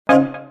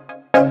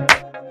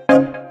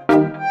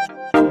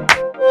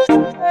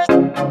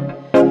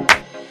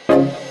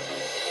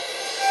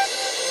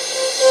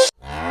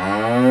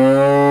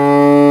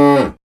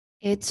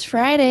It's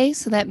Friday,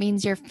 so that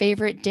means your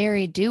favorite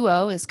dairy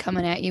duo is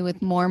coming at you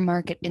with more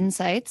market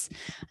insights.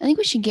 I think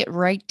we should get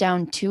right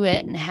down to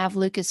it and have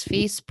Lucas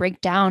Feast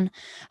break down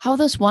how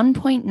this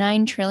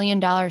 $1.9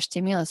 trillion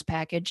stimulus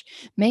package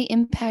may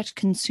impact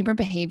consumer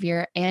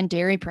behavior and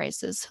dairy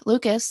prices.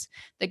 Lucas,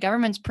 the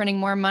government's printing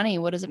more money.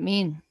 What does it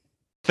mean?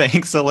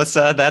 Thanks,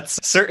 Alyssa. That's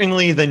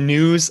certainly the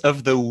news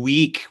of the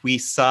week. We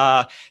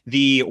saw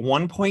the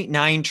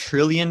 $1.9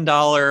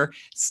 trillion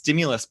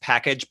stimulus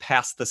package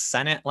pass the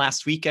Senate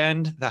last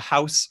weekend, the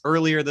House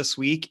earlier this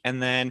week,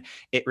 and then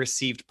it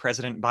received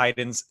President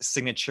Biden's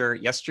signature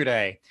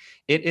yesterday.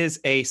 It is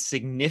a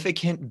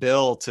significant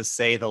bill, to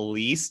say the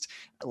least.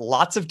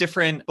 Lots of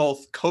different,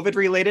 both COVID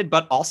related,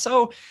 but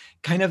also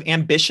kind of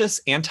ambitious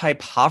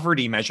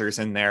anti-poverty measures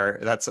in there.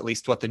 That's at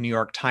least what the New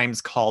York Times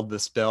called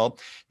this bill.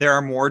 There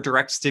are more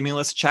direct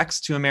stimulus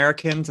checks to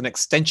Americans, an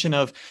extension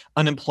of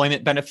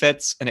unemployment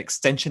benefits, an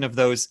extension of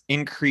those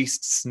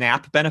increased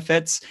SNAP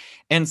benefits,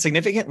 and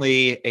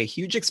significantly, a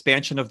huge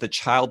expansion of the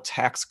child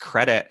tax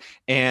credit.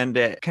 And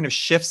it kind of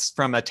shifts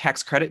from a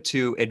tax credit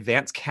to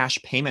advance cash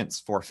payments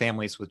for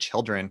families with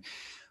children.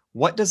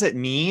 What does it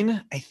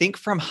mean? I think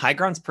from High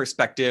Ground's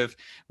perspective,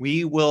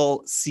 we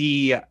will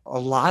see a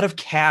lot of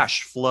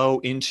cash flow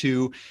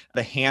into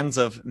the hands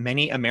of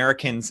many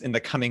Americans in the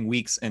coming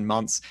weeks and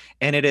months.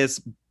 And it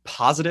is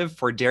positive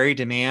for dairy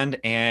demand,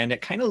 and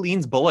it kind of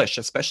leans bullish,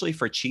 especially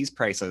for cheese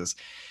prices.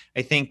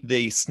 I think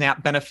the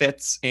SNAP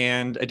benefits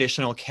and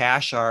additional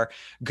cash are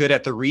good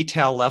at the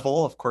retail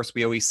level. Of course,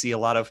 we always see a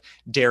lot of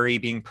dairy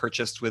being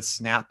purchased with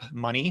SNAP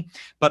money,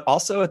 but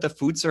also at the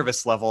food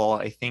service level.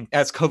 I think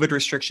as COVID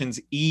restrictions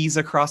ease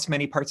across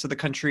many parts of the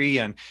country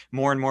and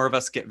more of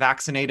us get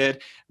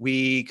vaccinated,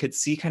 we could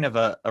see kind of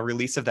a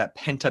release of that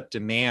pent up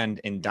demand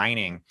in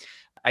dining.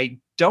 I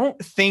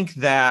don't think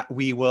that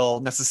we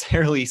will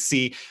necessarily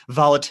see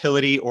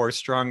volatility or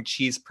strong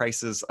cheese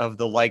prices of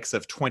the likes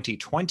of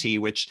 2020,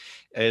 which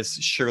is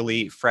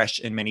surely fresh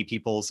in many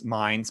people's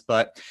minds.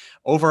 But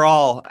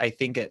overall, I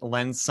think it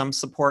lends some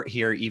support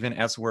here, even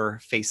as we're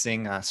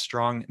facing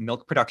strong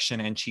milk production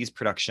and cheese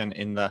production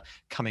in the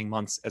coming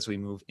months as we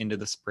move into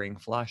the spring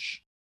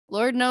flush.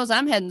 Lord knows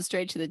I'm heading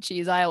straight to the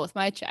cheese aisle with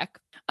my check.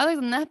 Other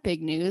than that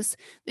big news,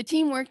 the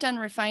team worked on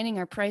refining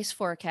our price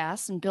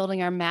forecasts and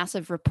building our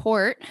massive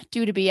report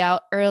due to be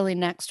out early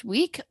next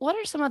week. What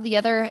are some of the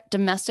other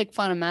domestic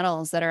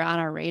fundamentals that are on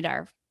our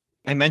radar?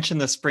 I mentioned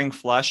the spring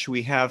flush.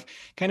 We have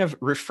kind of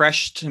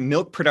refreshed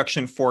milk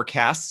production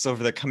forecasts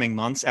over the coming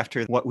months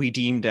after what we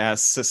deemed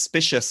as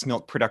suspicious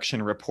milk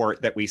production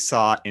report that we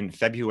saw in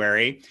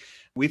February.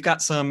 We've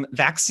got some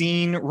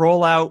vaccine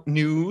rollout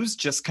news,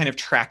 just kind of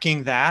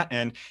tracking that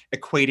and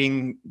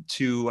equating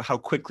to how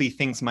quickly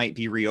things might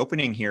be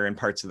reopening here in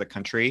parts of the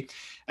country.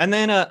 And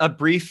then a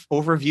brief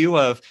overview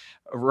of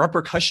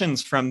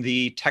repercussions from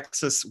the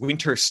Texas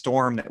winter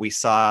storm that we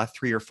saw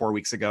 3 or 4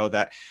 weeks ago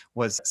that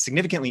was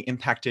significantly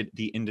impacted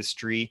the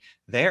industry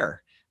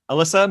there.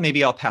 Alyssa,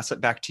 maybe I'll pass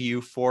it back to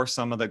you for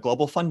some of the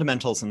global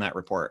fundamentals in that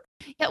report.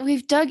 Yeah,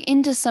 we've dug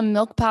into some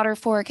milk powder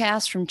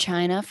forecasts from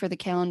China for the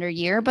calendar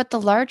year, but the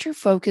larger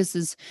focus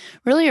is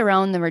really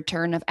around the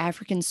return of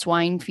African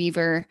swine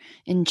fever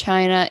in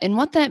China and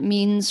what that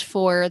means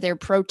for their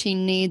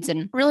protein needs.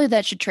 And really,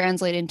 that should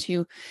translate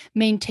into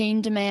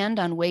maintained demand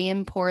on whey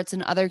imports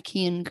and other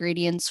key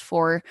ingredients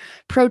for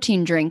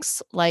protein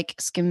drinks like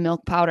skim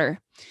milk powder.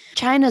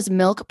 China's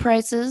milk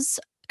prices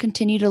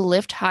continue to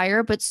lift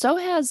higher, but so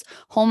has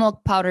whole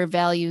milk powder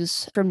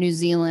values from New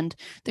Zealand.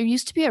 There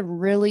used to be a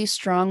really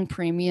strong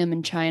premium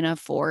in China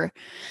for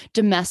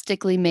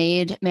domestically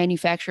made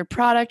manufactured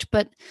product,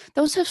 but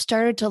those have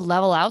started to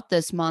level out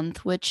this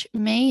month, which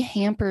may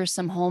hamper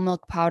some whole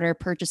milk powder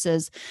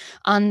purchases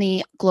on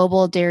the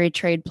global dairy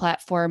trade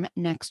platform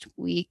next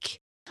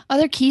week.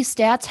 Other key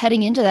stats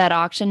heading into that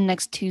auction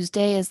next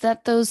Tuesday is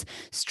that those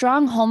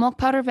strong whole milk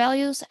powder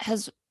values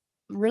has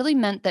really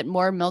meant that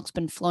more milk's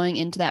been flowing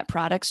into that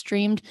product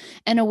stream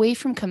and away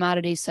from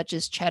commodities such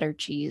as cheddar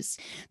cheese.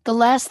 The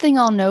last thing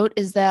I'll note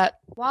is that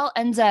while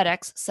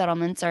NZX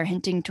settlements are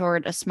hinting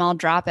toward a small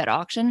drop at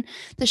auction,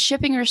 the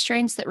shipping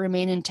restraints that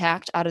remain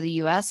intact out of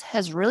the US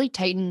has really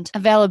tightened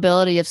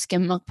availability of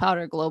skim milk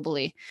powder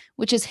globally,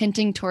 which is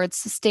hinting towards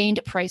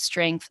sustained price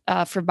strength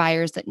for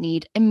buyers that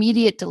need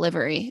immediate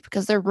delivery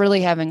because they're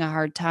really having a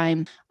hard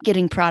time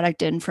getting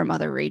product in from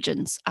other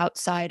regions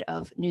outside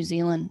of New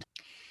Zealand.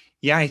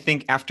 Yeah, I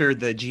think after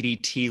the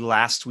GDT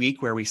last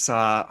week, where we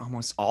saw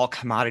almost all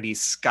commodities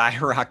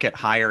skyrocket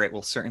higher, it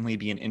will certainly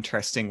be an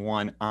interesting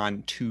one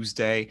on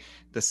Tuesday,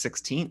 the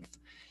 16th.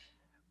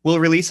 We'll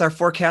release our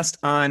forecast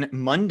on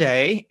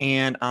Monday,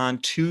 and on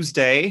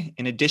Tuesday,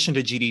 in addition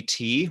to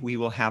GDT, we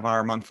will have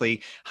our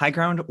monthly High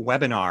Ground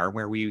webinar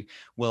where we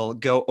will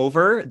go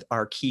over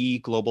our key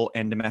global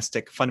and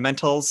domestic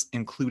fundamentals,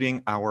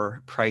 including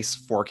our price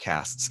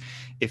forecasts.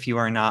 If you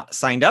are not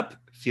signed up,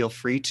 feel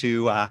free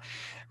to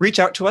reach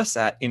out to us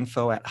at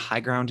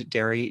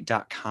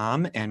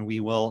info@highgrounddairy.com, and we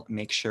will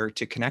make sure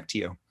to connect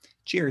you.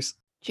 Cheers.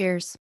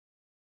 Cheers.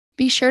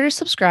 Be sure to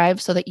subscribe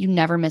so that you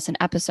never miss an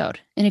episode.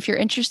 And if you're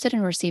interested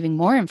in receiving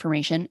more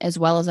information as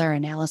well as our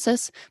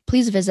analysis,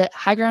 please visit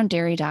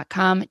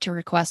highgrounddairy.com to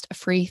request a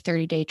free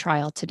 30-day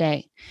trial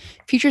today.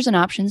 Futures and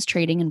options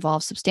trading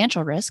involves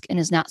substantial risk and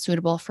is not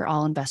suitable for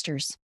all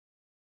investors.